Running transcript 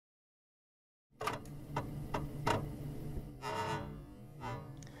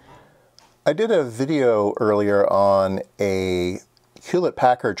I did a video earlier on a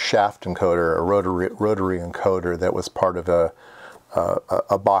Hewlett-Packard shaft encoder, a rotary encoder that was part of a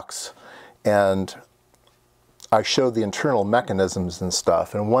box, and I showed the internal mechanisms and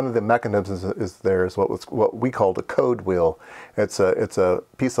stuff. And one of the mechanisms is what we called a code wheel. It's a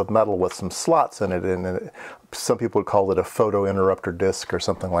piece of metal with some slots in it, and some people would call it a photo interrupter disc or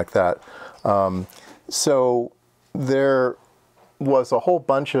something like that. So there was a whole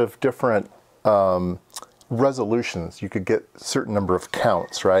bunch of different resolutions. You could get a certain number of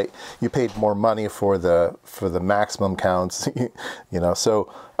counts, right? You paid more money for the maximum counts, you know.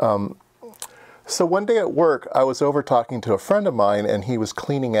 So one day at work, I was over talking to a friend of mine, and he was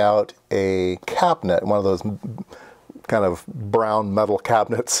cleaning out a cabinet, one of those kind of brown metal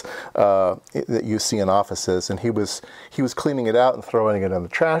cabinets that you see in offices, and he was cleaning it out and throwing it in the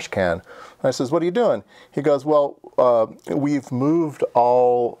trash can. And I says, "What are you doing?" He goes, "Well, we've moved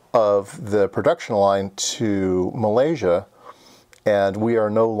all of the production line to Malaysia, and we are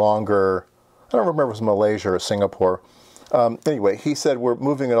no longer," I don't remember if it was Malaysia or Singapore. Anyway, he said, "We're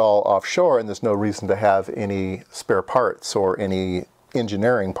moving it all offshore, and there's no reason to have any spare parts or any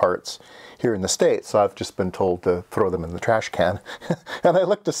engineering parts here in the States, so I've just been told to throw them in the trash can." And I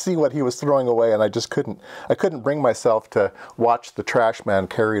looked to see what he was throwing away, and I couldn't bring myself to watch the trash man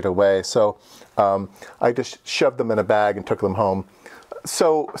carry it away, so I just shoved them in a bag and took them home.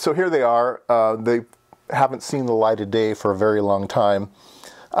 So here they are. They haven't seen the light of day for a very long time.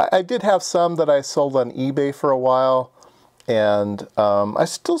 I did have some that I sold on eBay for a while, and I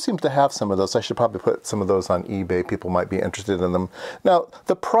still seem to have some of those. I should probably put some of those on eBay. People might be interested in them. Now,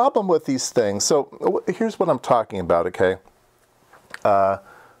 the problem with these things, so here's what I'm talking about, okay? Let's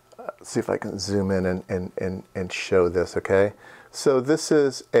see if I can zoom in and show this, okay? So this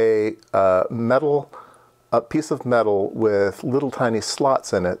is a piece of metal with little tiny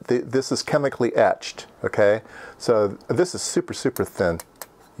slots in it. This is chemically etched, okay? So this is super, super thin.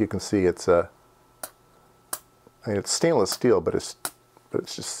 You can see it's I mean, it's stainless steel, but it's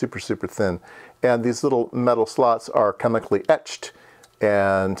just super, super thin. And these little metal slots are chemically etched.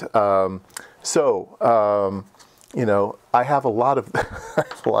 And you know, I have a lot of them.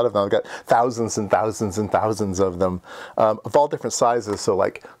 I've got thousands and thousands and thousands of them, of all different sizes. So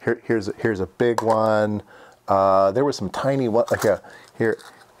like here's a big one. There were some tiny ones. Like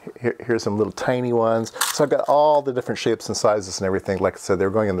here's some little tiny ones. So I've got all the different shapes and sizes and everything. Like I said,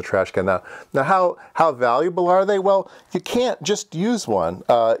 they're going in the trash can now. Now, how valuable are they? Well, you can't just use one.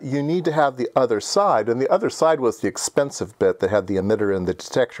 You need to have the other side, and the other side was the expensive bit that had the emitter and the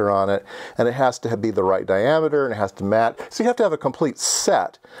detector on it, and it has to be the right diameter, and it has to match. So you have to have a complete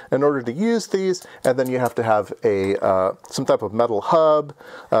set in order to use these, and then you have to have some type of metal hub.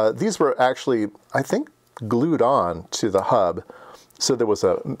 These were actually, I think, glued on to the hub. So there was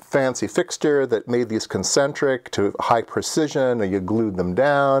a fancy fixture that made these concentric to high precision, and you glued them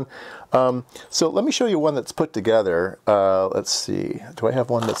down. So let me show you one that's put together. Let's see, do I have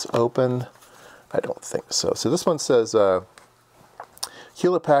one that's open? I don't think so. So this one says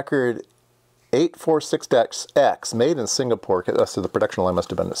Hewlett-Packard 846X, made in Singapore. So the production line must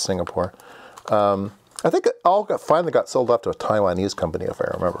have been in Singapore. I think it all finally got sold off to a Taiwanese company, if I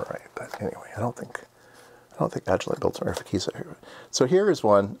remember right. But anyway, I don't think Agilent built some keys out here. So here is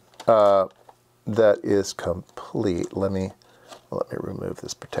one that is complete. Let me remove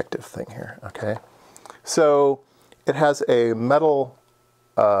this protective thing here. Okay, so it has a metal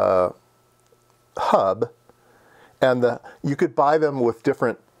hub, and you could buy them with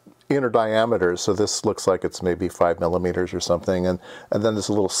different inner diameters. So this looks like it's maybe 5 millimeters or something, and then there's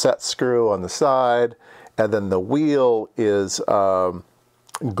a little set screw on the side, and then the wheel is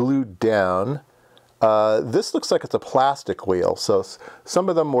glued down. This looks like it's a plastic wheel. So some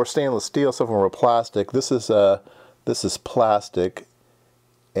of them were stainless steel, some of them were plastic. This is plastic,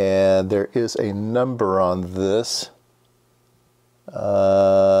 and there is a number on this,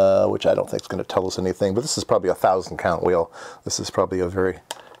 which I don't think is going to tell us anything. But this is probably a 1,000 count wheel. This is probably a very,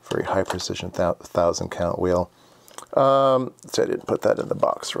 very high precision 1,000 count wheel. So I didn't put that in the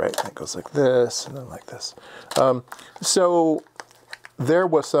box, right? It goes like this, and then like this. So there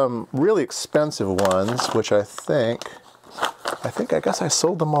were some really expensive ones, which I guess I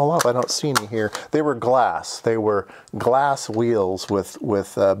sold them all up. I don't see any here. They were glass. They were glass wheels with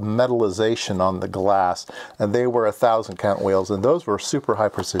metallization on the glass, and they were 1,000 count wheels, and those were super high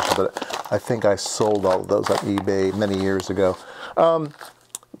precision. But I think I sold all of those on eBay many years ago.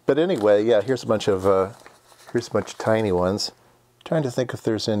 But anyway, yeah, here's a bunch of tiny ones. I'm trying to think if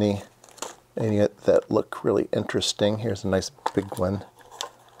there's any that look really interesting. Here's a nice big one.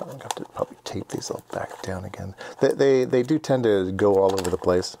 I'm going to have to probably tape these all back down again. They do tend to go all over the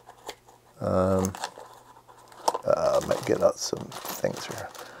place. Might get out some things here.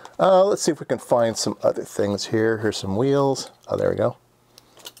 Let's see if we can find some other things here. Here's some wheels. Oh, there we go.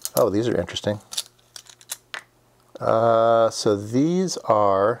 Oh, these are interesting. So these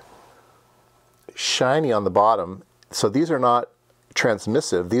are shiny on the bottom. So these are not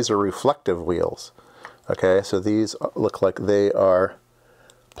transmissive. These are reflective wheels. Okay, so these look like they are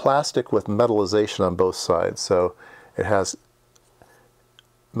plastic with metallization on both sides. So it has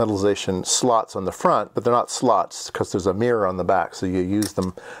metallization slots on the front, but they're not slots because there's a mirror on the back. So you use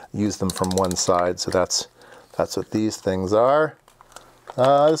them from one side. So that's what these things are.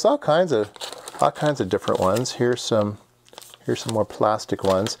 There's all kinds of different ones. Here's some more plastic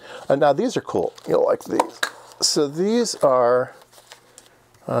ones. Now these are cool. You'll like these. So these are.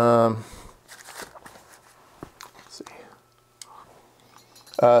 Let's see.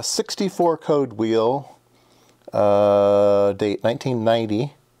 64 code wheel. Date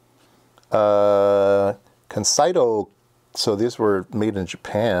 1990. Consaito, so these were made in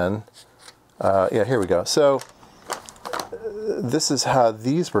Japan. Yeah, here we go. So this is how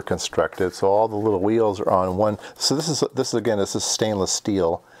these were constructed. So all the little wheels are on one. So this is stainless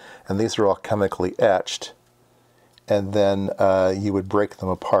steel, and these are all chemically etched. And then you would break them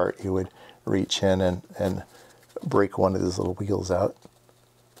apart. You would reach in and break one of these little wheels out,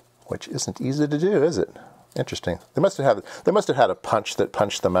 which isn't easy to do, is it? Interesting. They must have had a punch that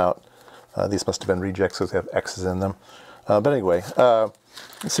punched them out. These must have been rejects because they have X's in them. But anyway, so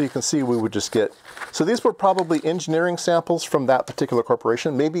you can see we would just get. So these were probably engineering samples from that particular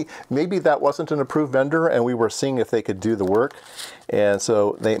corporation. Maybe that wasn't an approved vendor, and we were seeing if they could do the work. And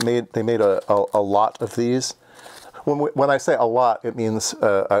so they made a lot of these. When I say a lot, it means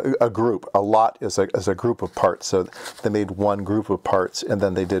a group. A lot is a group of parts. So they made one group of parts, and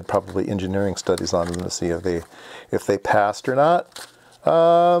then they did probably engineering studies on them to see if they passed or not.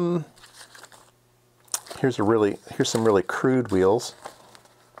 Here's some really crude wheels.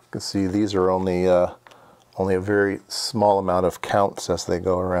 You can see these are only a very small amount of counts as they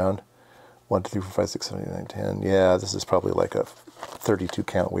go around. 1, 2, 3, 4, 5, 6, 7, 8, 9, 10. Yeah, this is probably like a 32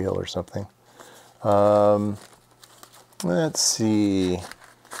 count wheel or something. Let's see.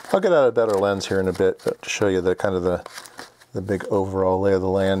 I'll get out a better lens here in a bit to show you the kind of the big overall lay of the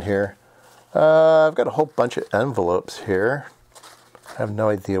land here. I've got a whole bunch of envelopes here. I have no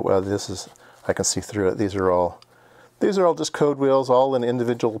idea whether this is. I can see through it. These are all just code wheels, all in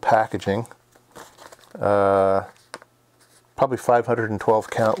individual packaging. Probably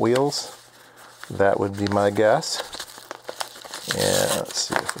 512 count wheels. That would be my guess. Yeah, let's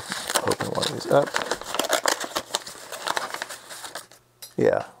see if we can open one of these up.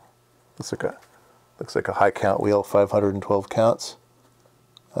 Yeah, looks like a high count wheel, 512 counts.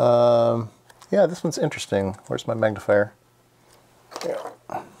 Yeah, this one's interesting. Where's my magnifier?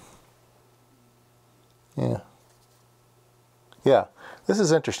 Yeah, this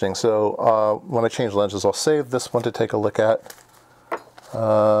is interesting. So when I change lenses, I'll save this one to take a look at.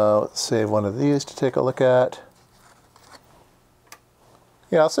 Let's save one of these to take a look at.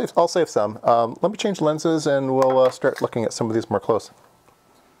 Yeah, I'll save some. Let me change lenses, and we'll start looking at some of these more close.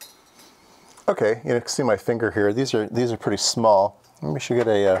 Okay, you can see my finger here. These are pretty small. Maybe we should get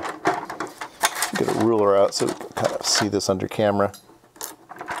a ruler out so we can kind of see this under camera.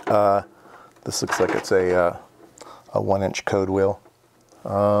 This looks like it's a 1-inch code wheel.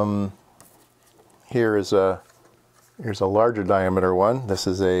 Here's a larger diameter one. This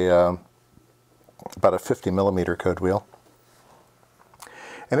is about a 50 millimeter code wheel.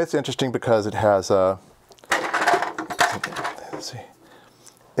 And it's interesting because it has let's see.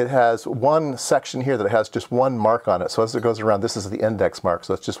 It has one section here that has just one mark on it. So as it goes around, this is the index mark.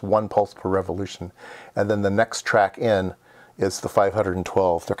 So it's just one pulse per revolution. And then the next track in is the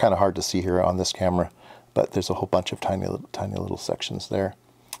 512. They're kind of hard to see here on this camera, but there's a whole bunch of tiny little sections there.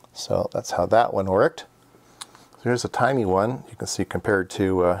 So that's how that one worked. So here's a tiny one. You can see compared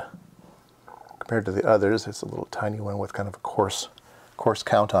to the others, it's a little tiny one with kind of a coarse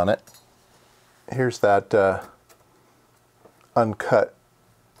count on it. Here's that uncut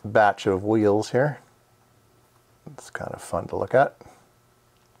batch of wheels here. It's kind of fun to look at.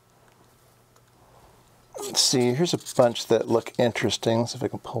 Let's see, here's a bunch that look interesting. See if I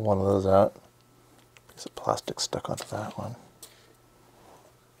can pull one of those out. Piece of plastic stuck onto that one.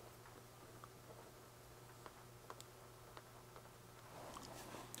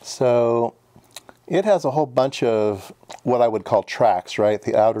 So it has a whole bunch of what I would call tracks, right?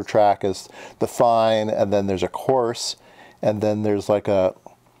 The outer track is the fine, and then there's a coarse, and then there's like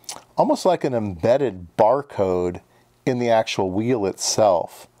almost like an embedded barcode in the actual wheel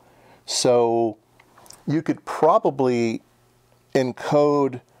itself. So you could probably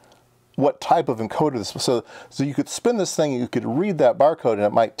encode what type of encoder this was. So you could spin this thing, you could read that barcode, and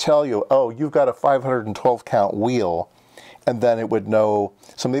it might tell you, oh, you've got a 512 count wheel, and then it would know.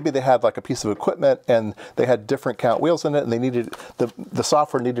 So maybe they had like a piece of equipment and they had different count wheels in it, and they needed, the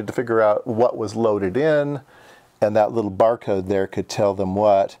software needed to figure out what was loaded in, and that little barcode there could tell them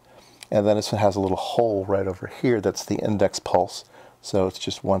what. And then this one has a little hole right over here, that's the index pulse. So it's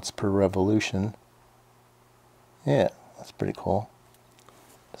just once per revolution. Yeah, that's pretty cool.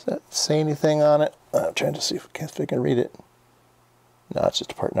 Does that say anything on it? I'm trying to see if I can read it. No, it's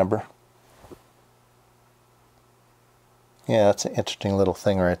just a part number. Yeah, that's an interesting little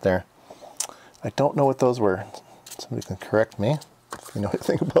thing right there. I don't know what those were. Somebody can correct me if you know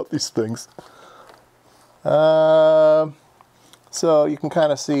anything about these things. So you can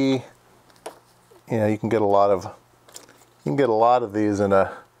kind of see, you know, you can get a lot of these in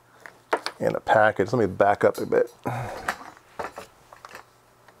a package. Let me back up a bit.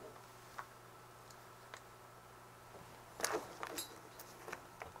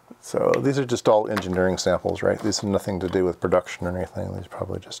 So these are just all engineering samples, right? These have nothing to do with production or anything. These are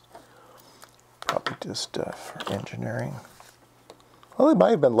probably just for engineering. Well, they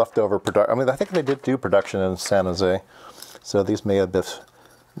might have been leftover production. I mean, I think they did do production in San Jose, so these may have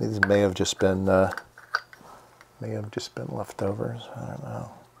just been leftovers. I don't know.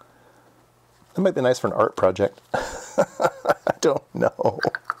 That might be nice for an art project. I don't know.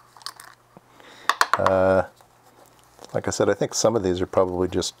 Like I said, I think some of these are probably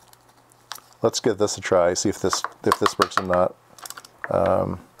just. Let's give this a try. See if this works or not.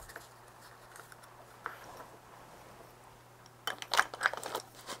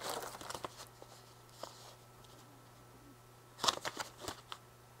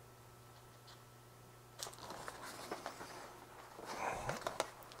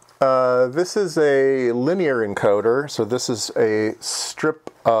 This is a linear encoder, so this is a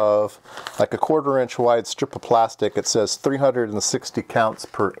strip of, like a 1/4 inch wide strip of plastic. It says 360 counts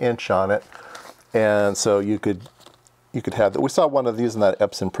per inch on it, and so you could have that. We saw one of these in that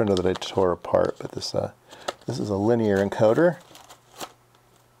Epson printer that I tore apart, but this is a linear encoder.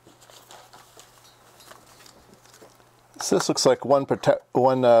 So this looks like one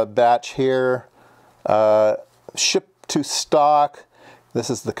batch here, shipped to stock. This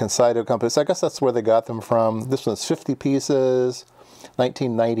is the Encoder company. So I guess that's where they got them from. This one's 50 pieces,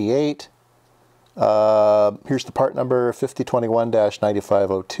 1998. Here's the part number,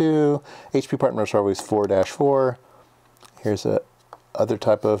 5021-9502. HP part number is always 4-4. Here's a other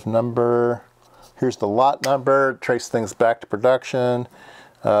type of number. Here's the lot number, trace things back to production.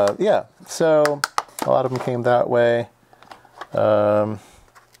 Yeah, so a lot of them came that way.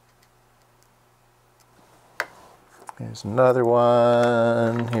 Here's another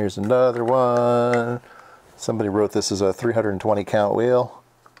one. Here's another one. Somebody wrote this as a 320 count wheel.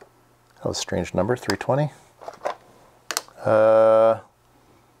 That was a strange number, 320.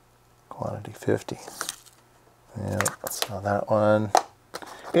 Quantity 50. Yeah, I saw that one.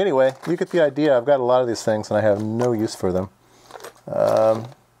 Anyway, you get the idea. I've got a lot of these things and I have no use for them. But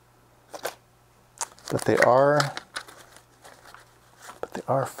they are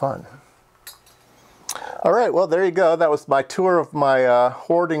fun. All right, well, there you go. That was my tour of my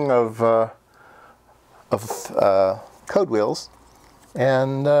hoarding of code wheels.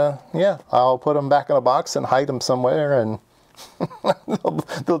 And yeah, I'll put them back in a box and hide them somewhere, and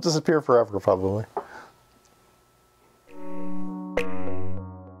they'll disappear forever, probably.